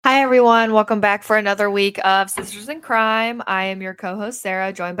everyone. Welcome back for another week of Sisters in Crime. I am your co-host,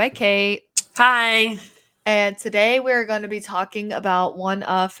 Sarah, joined by Kate. Hi. And today we're going to be talking about one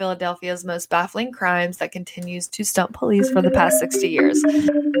of Philadelphia's most baffling crimes that continues to stump police for the past 60 years.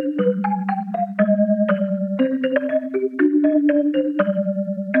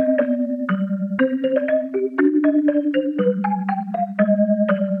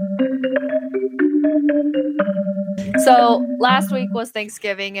 So last week was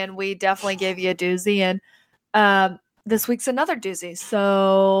Thanksgiving, and we definitely gave you a doozy, and this week's another doozy.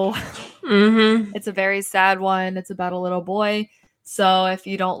 So It's a very sad one. It's about a little boy. So if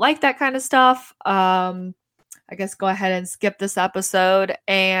you don't like that kind of stuff, I guess go ahead and skip this episode,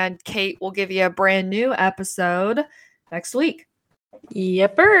 and Kate will give you a brand new episode next week.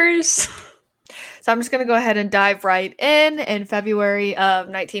 Yepers. So I'm just going to go ahead and dive right in. In February of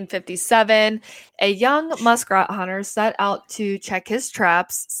 1957, a young muskrat hunter set out to check his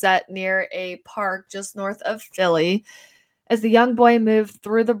traps set near a park just north of Philly. As the young boy moved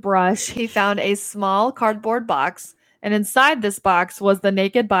through the brush, he found a small cardboard box, and inside this box was the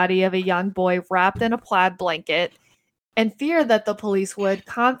naked body of a young boy wrapped in a plaid blanket. In fear that the police would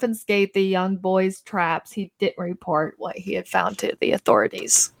confiscate the young boy's traps, he didn't report what he had found to the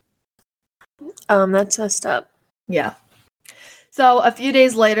authorities. That's messed up. Yeah. So a few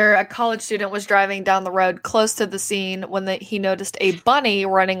days later, a college student was driving down the road close to the scene when he noticed a bunny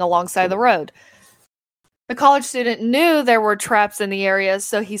running alongside the road. The college student knew there were traps in the area,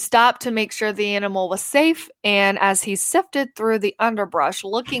 so he stopped to make sure the animal was safe, and as he sifted through the underbrush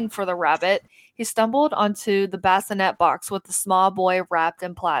looking for the rabbit, he stumbled onto the bassinet box with the small boy wrapped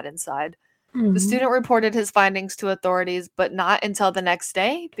in plaid inside. The student reported his findings to authorities, but not until the next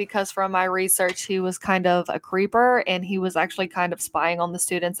day, because from my research, he was kind of a creeper, and he was actually kind of spying on the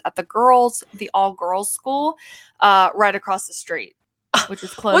students at the all-girls school right across the street, which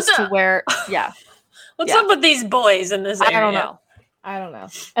is close to where, yeah. What's up with these boys in this area? I don't know.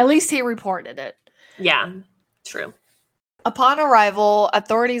 At least he reported it. Yeah, true. Upon arrival,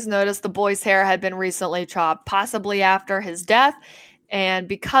 authorities noticed the boy's hair had been recently chopped, possibly after his death. And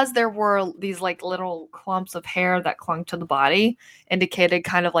because there were these like little clumps of hair that clung to the body, indicated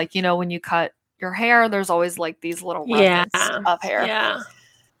kind of like, when you cut your hair, there's always like these little remnants of hair. Yeah.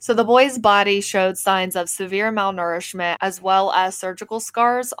 So the boy's body showed signs of severe malnourishment, as well as surgical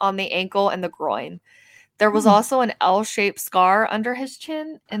scars on the ankle and the groin. There was also an L-shaped scar under his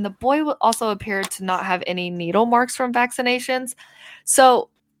chin, and the boy also appeared to not have any needle marks from vaccinations. So,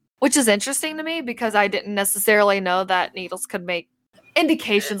 which is interesting to me because I didn't necessarily know that needles could make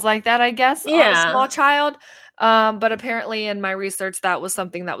indications like that, I guess, on a small child. But apparently in my research, that was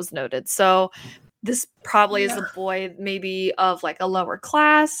something that was noted. So this probably is a boy maybe of like a lower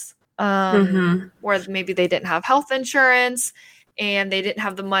class, where maybe they didn't have health insurance and they didn't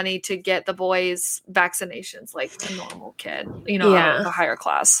have the money to get the boys vaccinations like a normal kid, of a higher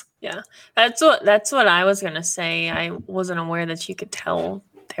class. Yeah. That's what I was going to say. I wasn't aware that you could tell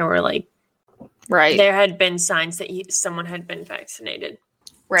they were like, right. There had been signs that someone had been vaccinated.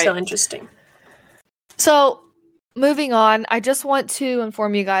 Right. So interesting. So moving on, I just want to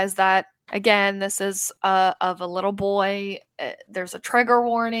inform you guys that, again, this is of a little boy. There's a trigger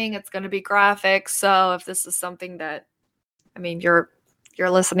warning. It's going to be graphic. So if this is something that, you're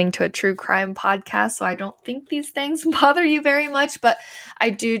listening to a true crime podcast, so I don't think these things bother you very much, but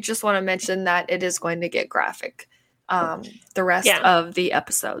I do just want to mention that it is going to get graphic the rest of the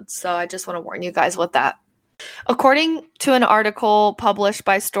episode. So I just want to warn you guys with that. According to an article published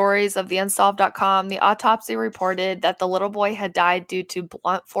by storiesoftheunsolved.com, the autopsy reported that the little boy had died due to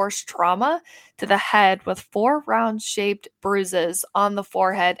blunt force trauma to the head with 4 round-shaped bruises on the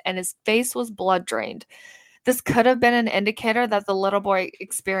forehead, and his face was blood-drained. This could have been an indicator that the little boy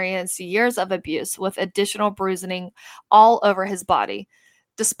experienced years of abuse with additional bruising all over his body.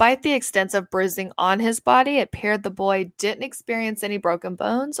 Despite the extensive bruising on his body, it appeared the boy didn't experience any broken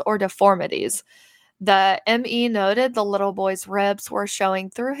bones or deformities. The ME noted the little boy's ribs were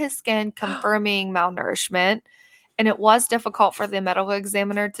showing through his skin, confirming malnourishment, and it was difficult for the medical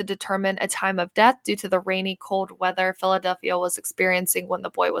examiner to determine a time of death due to the rainy, cold weather Philadelphia was experiencing when the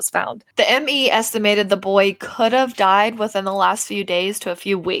boy was found. The ME estimated the boy could have died within the last few days to a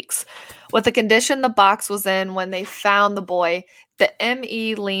few weeks. With the condition the box was in when they found the boy, the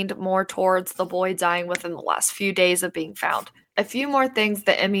ME leaned more towards the boy dying within the last few days of being found. A few more things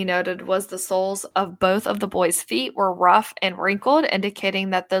the ME noted was the soles of both of the boy's feet were rough and wrinkled, indicating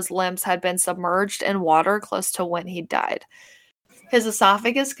that those limbs had been submerged in water close to when he died. His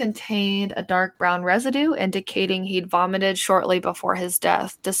esophagus contained a dark brown residue, indicating he'd vomited shortly before his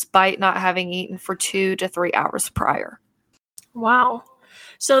death, despite not having eaten for 2 to 3 hours prior. Wow.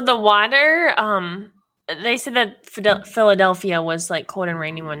 So the water, they said that Philadelphia was like cold and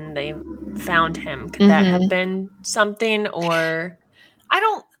rainy when they found him. Could that have been something, or?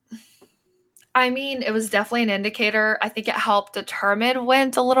 I mean, it was definitely an indicator. I think it helped determine when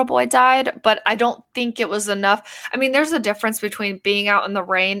the little boy died, but I don't think it was enough. I mean, there's a difference between being out in the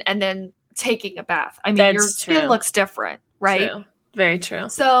rain and then taking a bath. I mean, your skin looks different, right? True. Very true.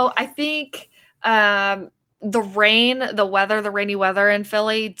 So I think the rainy weather in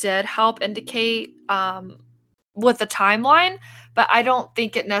Philly did help indicate with the timeline, but I don't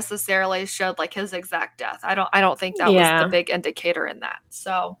think it necessarily showed like his exact death. I don't think that was the big indicator in that.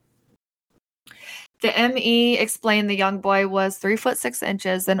 So the ME explained the young boy was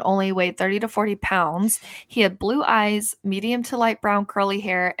 3'6" and only weighed 30 to 40 pounds. He had blue eyes, medium to light brown curly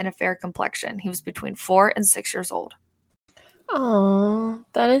hair, and a fair complexion. He was between 4 and 6 years old. Oh,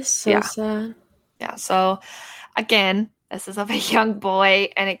 that is so sad. Yeah, so again, this is of a young boy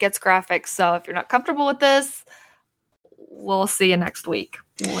and it gets graphic. So if you're not comfortable with this, we'll see you next week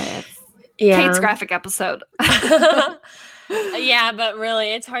with Kate's graphic episode. Yeah, but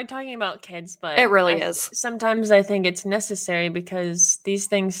really, it's hard talking about kids, but it really is. Sometimes I think it's necessary because these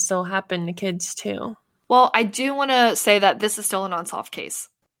things still happen to kids too. Well, I do want to say that this is still an unsolved case.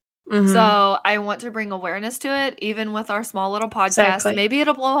 Mm-hmm. So I want to bring awareness to it, even with our small little podcast. Exactly. Maybe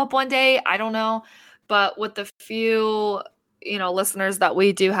it'll blow up one day. I don't know. But with the few, listeners that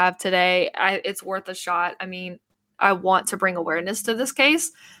we do have today, it's worth a shot. I mean, I want to bring awareness to this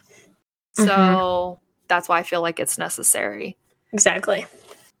case. So that's why I feel like it's necessary. Exactly.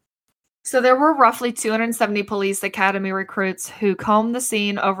 So there were roughly 270 police academy recruits who combed the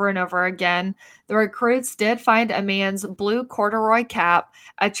scene over and over again. The recruits did find a man's blue corduroy cap,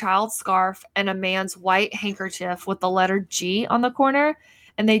 a child's scarf, and a man's white handkerchief with the letter G on the corner.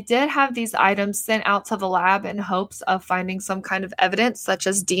 And they did have these items sent out to the lab in hopes of finding some kind of evidence, such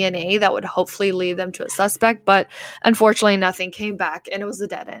as DNA, that would hopefully lead them to a suspect. But unfortunately, nothing came back, and it was a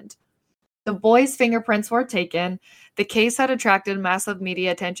dead end. The boys' fingerprints were taken. The case had attracted massive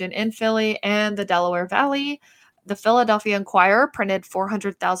media attention in Philly and the Delaware Valley. The Philadelphia Inquirer printed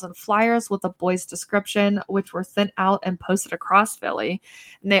 400,000 flyers with the boy's description, which were sent out and posted across Philly.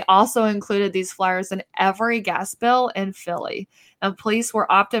 And they also included these flyers in every gas bill in Philly. And police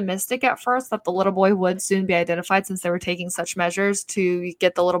were optimistic at first that the little boy would soon be identified since they were taking such measures to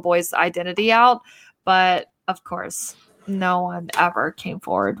get the little boy's identity out. But, of course, no one ever came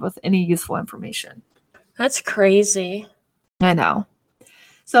forward with any useful information. That's crazy. I know.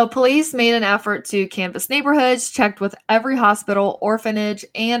 So police made an effort to canvass neighborhoods, checked with every hospital, orphanage,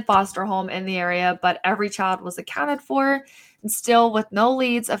 and foster home in the area, but every child was accounted for. And still, with no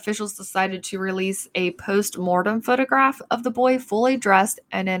leads, officials decided to release a post-mortem photograph of the boy fully dressed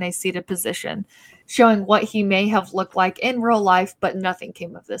and in a seated position, showing what he may have looked like in real life, but nothing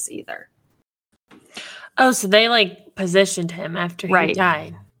came of this either. Oh, so they positioned him after he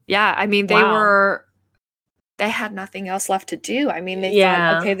died. Yeah, I mean, they had nothing else left to do. I mean, they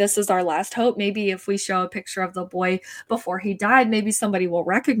thought, okay, this is our last hope. Maybe if we show a picture of the boy before he died, maybe somebody will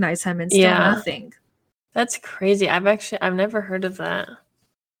recognize him, and still nothing. That's crazy. I've never heard of that.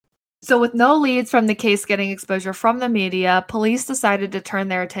 So with no leads from the case getting exposure from the media, police decided to turn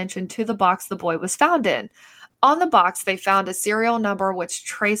their attention to the box the boy was found in. On the box, they found a serial number which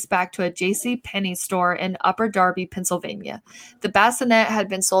traced back to a J.C. Penney store in Upper Darby, Pennsylvania. The bassinet had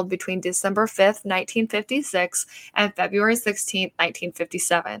been sold between December 5th, 1956 and February 16th,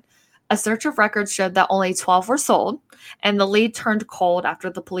 1957. A search of records showed that only 12 were sold, and the lead turned cold after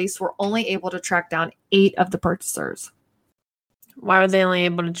the police were only able to track down 8 of the purchasers. Why were they only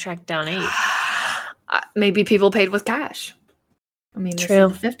able to track down 8? Maybe people paid with cash. I mean, this is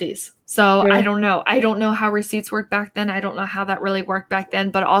the 50s. So I don't know. I don't know how receipts worked back then. I don't know how that really worked back then.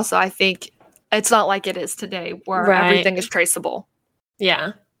 But also, I think it's not like it is today where everything is traceable.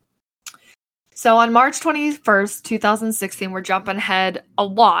 Yeah. So on March 21st, 2016, we're jumping ahead a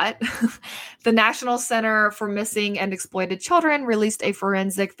lot. The National Center for Missing and Exploited Children released a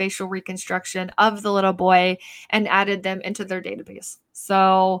forensic facial reconstruction of the little boy and added them into their database.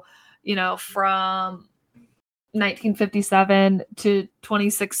 So, from 1957 to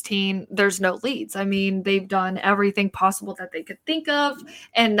 2016, there's no leads. I mean, they've done everything possible that they could think of,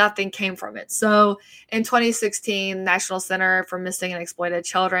 and nothing came from it. So in 2016, National Center for Missing and Exploited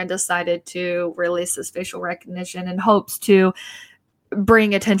Children decided to release this facial recognition in hopes to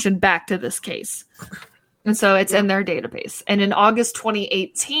bring attention back to this case. And so it's in their database. And in August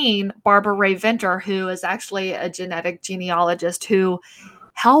 2018, Barbara Ray Venter, who is actually a genetic genealogist who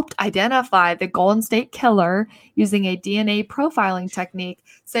helped identify the Golden State Killer using a DNA profiling technique,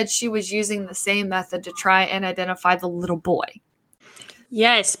 said she was using the same method to try and identify the little boy.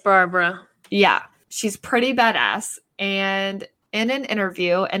 Yes, Barbara. Yeah, she's pretty badass. And in an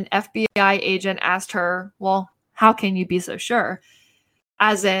interview, an FBI agent asked her, well, how can you be so sure?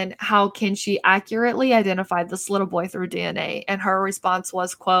 As in, how can she accurately identify this little boy through DNA? And her response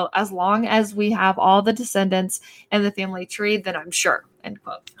was, quote, as long as we have all the descendants in the family tree, then I'm sure, end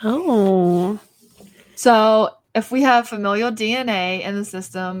quote. Oh. So if we have familial DNA in the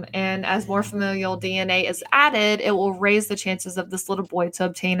system, and as more familial DNA is added, it will raise the chances of this little boy to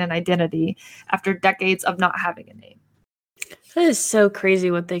obtain an identity after decades of not having a name. That is so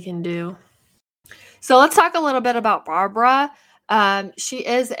crazy what they can do. So let's talk a little bit about Barbara. She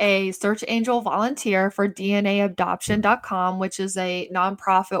is a search angel volunteer for DNAadoption.com, which is a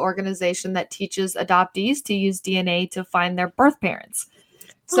nonprofit organization that teaches adoptees to use DNA to find their birth parents.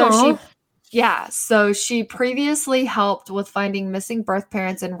 So she previously helped with finding missing birth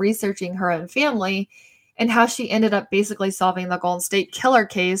parents and researching her own family. And how she ended up basically solving the Golden State Killer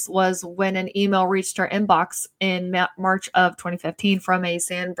case was when an email reached her inbox in March of 2015 from a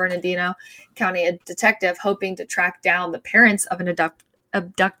San Bernardino County detective hoping to track down the parents of an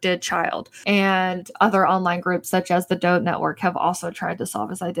abducted child. And other online groups such as the Doe Network have also tried to solve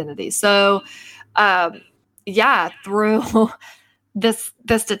his identity. So, through this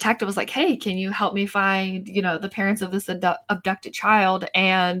detective was like, hey, can you help me find, the parents of this abducted child?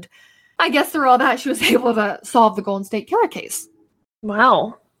 And I guess through all that, she was able to solve the Golden State Killer case.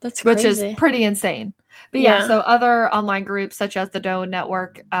 Wow. That's crazy. Which is pretty insane. But so other online groups such as the Doe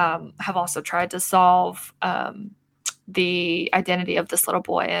Network have also tried to solve the identity of this little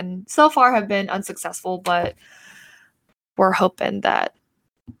boy, and so far have been unsuccessful, but we're hoping that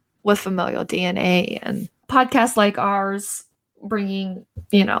with familial DNA and podcasts like ours bringing,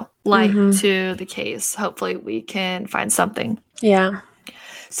 light to the case, hopefully we can find something. Yeah.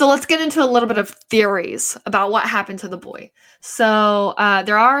 So let's get into a little bit of theories about what happened to the boy. So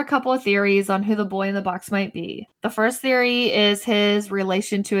there are a couple of theories on who the boy in the box might be. The first theory is his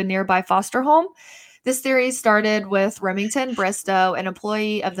relation to a nearby foster home. This theory started with Remington Bristow, an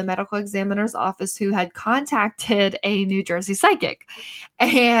employee of the medical examiner's office who had contacted a New Jersey psychic.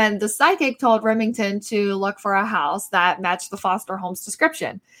 And the psychic told Remington to look for a house that matched the foster home's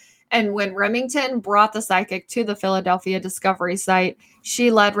description. And when Remington brought the psychic to the Philadelphia Discovery site,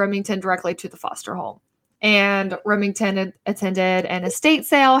 she led Remington directly to the foster home. And Remington attended an estate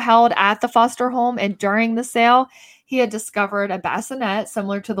sale held at the foster home. And during the sale, he had discovered a bassinet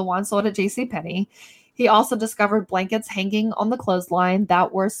similar to the one sold at JCPenney. He also discovered blankets hanging on the clothesline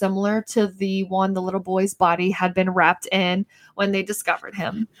that were similar to the one the little boy's body had been wrapped in when they discovered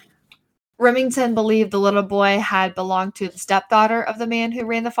him. Remington believed the little boy had belonged to the stepdaughter of the man who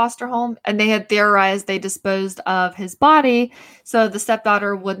ran the foster home, and they had theorized they disposed of his body so the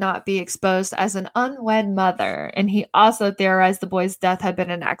stepdaughter would not be exposed as an unwed mother. And he also theorized the boy's death had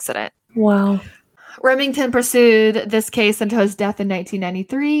been an accident. Wow. Remington pursued this case until his death in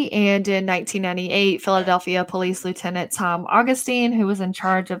 1993, and in 1998, Philadelphia Police Lieutenant Tom Augustine, who was in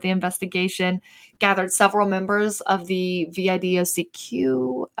charge of the investigation, gathered several members of the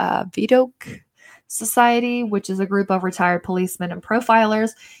VIDOCQ VIDOC Society, which is a group of retired policemen and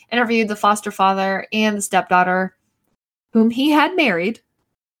profilers, interviewed the foster father and the stepdaughter, whom he had married,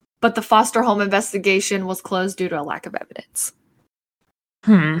 but the foster home investigation was closed due to a lack of evidence.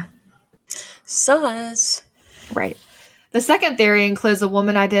 Sus. Right. The second theory includes a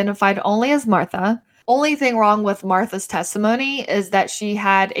woman identified only as Martha. Only thing wrong with Martha's testimony is that she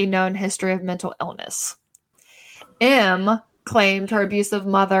had a known history of mental illness. M claimed her abusive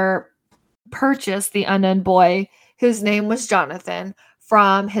mother purchased the unknown boy, whose name was Jonathan,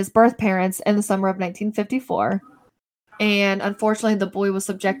 from his birth parents in the summer of 1954. And unfortunately, the boy was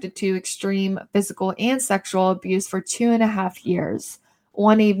subjected to extreme physical and sexual abuse for 2.5 years.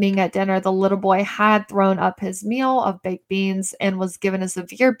 One evening at dinner, the little boy had thrown up his meal of baked beans and was given a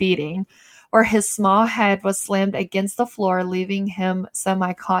severe beating, where his small head was slammed against the floor, leaving him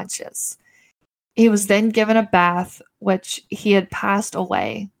semi-conscious. He was then given a bath, which he had passed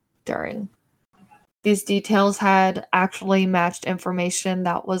away during. These details had actually matched information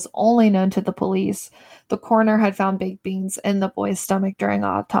that was only known to the police. The coroner had found baked beans in the boy's stomach during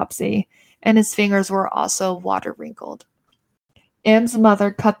autopsy, and his fingers were also water wrinkled. M's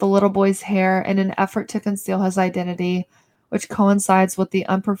mother cut the little boy's hair in an effort to conceal his identity, which coincides with the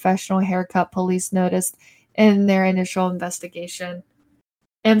unprofessional haircut police noticed in their initial investigation.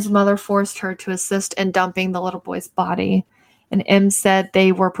 M's mother forced her to assist in dumping the little boy's body, and M said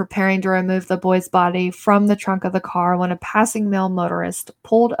they were preparing to remove the boy's body from the trunk of the car when a passing male motorist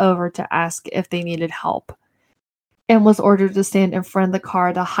pulled over to ask if they needed help. M was ordered to stand in front of the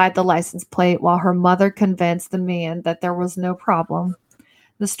car to hide the license plate while her mother convinced the man that there was no problem.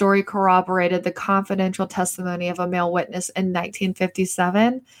 The story corroborated the confidential testimony of a male witness in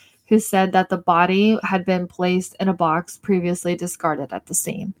 1957 who said that the body had been placed in a box previously discarded at the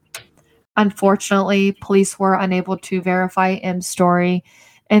scene. Unfortunately, police were unable to verify M's story,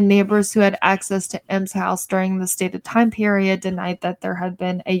 and neighbors who had access to M's house during the stated time period denied that there had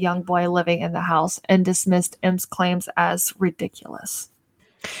been a young boy living in the house and dismissed M's claims as ridiculous.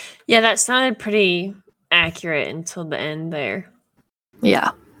 Yeah, that sounded pretty accurate until the end there.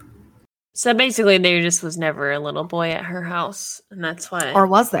 Yeah. So basically, there just was never a little boy at her house, and that's why. Or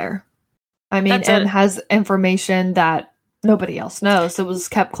was there? I mean, M has information that nobody else knows. It was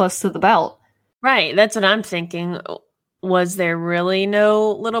kept close to the belt. Right. That's what I'm thinking. Was there really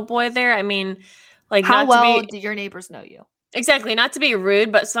no little boy there? I mean, like, how well do your neighbors know you? Exactly. Not to be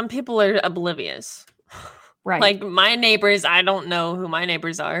rude, but some people are oblivious. Right. Like my neighbors, I don't know who my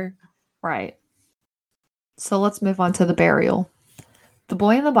neighbors are. Right. So let's move on to the burial. The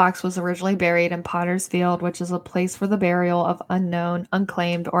boy in the box was originally buried in Potter's Field, which is a place for the burial of unknown,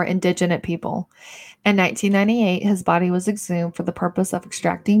 unclaimed, or indigenous people. In 1998, his body was exhumed for the purpose of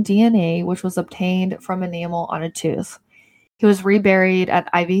extracting DNA, which was obtained from enamel on a tooth. He was reburied at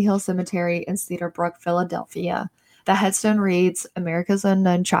Ivy Hill Cemetery in Cedar Brook, Philadelphia. The headstone reads, America's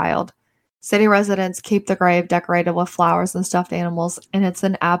Unknown Child. City residents keep the grave decorated with flowers and stuffed animals, and it's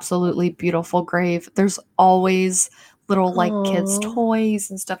an absolutely beautiful grave. There's always little kids' toys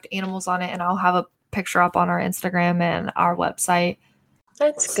and stuffed animals on it, and I'll have a picture up on our Instagram and our website.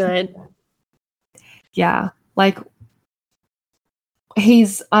 That's good. Yeah,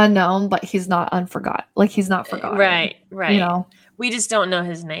 he's unknown, but he's not unforgotten. He's not forgotten. Right. You know, we just don't know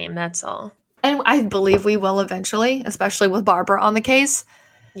his name. That's all. And I believe we will eventually, especially with Barbara on the case.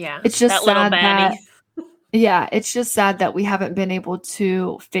 Yeah, it's just sad that. Yeah, it's just sad that we haven't been able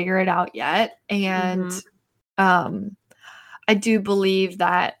to figure it out yet, and I do believe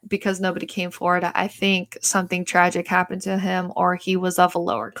that because nobody came forward, I think something tragic happened to him, or he was of a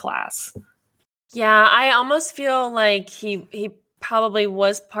lower class. Yeah, I almost feel like he probably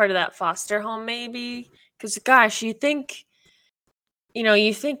was part of that foster home, maybe. Because, gosh, you think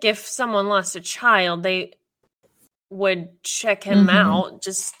if someone lost a child, they would check him out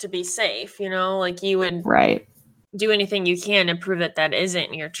just to be safe, you would do anything you can to prove that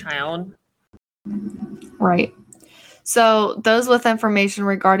isn't your child. Right. So those with information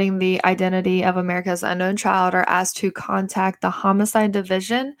regarding the identity of America's Unknown Child are asked to contact the Homicide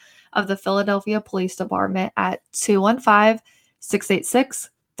Division of the Philadelphia Police Department at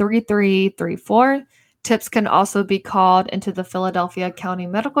 215-686-3334. Tips can also be called into the Philadelphia County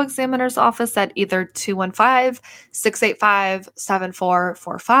Medical Examiner's Office at either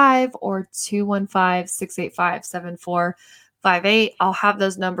 215-685-7445 or 215-685-7458. I'll have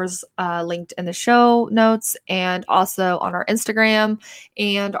those numbers linked in the show notes and also on our Instagram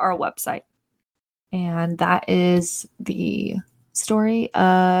and our website. And that is the story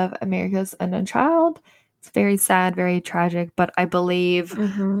of America's Unknown Child. It's very sad, very tragic, but I believe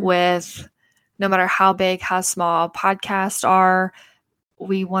with no matter how big, how small podcasts are,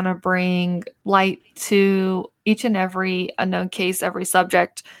 we want to bring light to each and every unknown case, every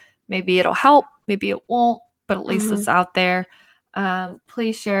subject. Maybe it'll help, maybe it won't, but at least it's out there.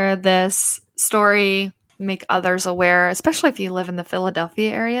 Please share this story, make others aware, especially if you live in the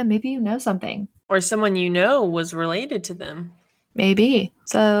Philadelphia area. Maybe you know something. Or someone was related to them. Maybe.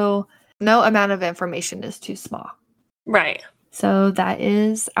 So no amount of information is too small. Right. So that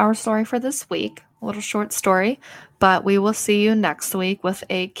is our story for this week. A little short story, but we will see you next week with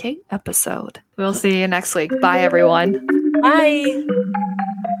a Kate episode. We'll see you next week. Bye, everyone. Bye.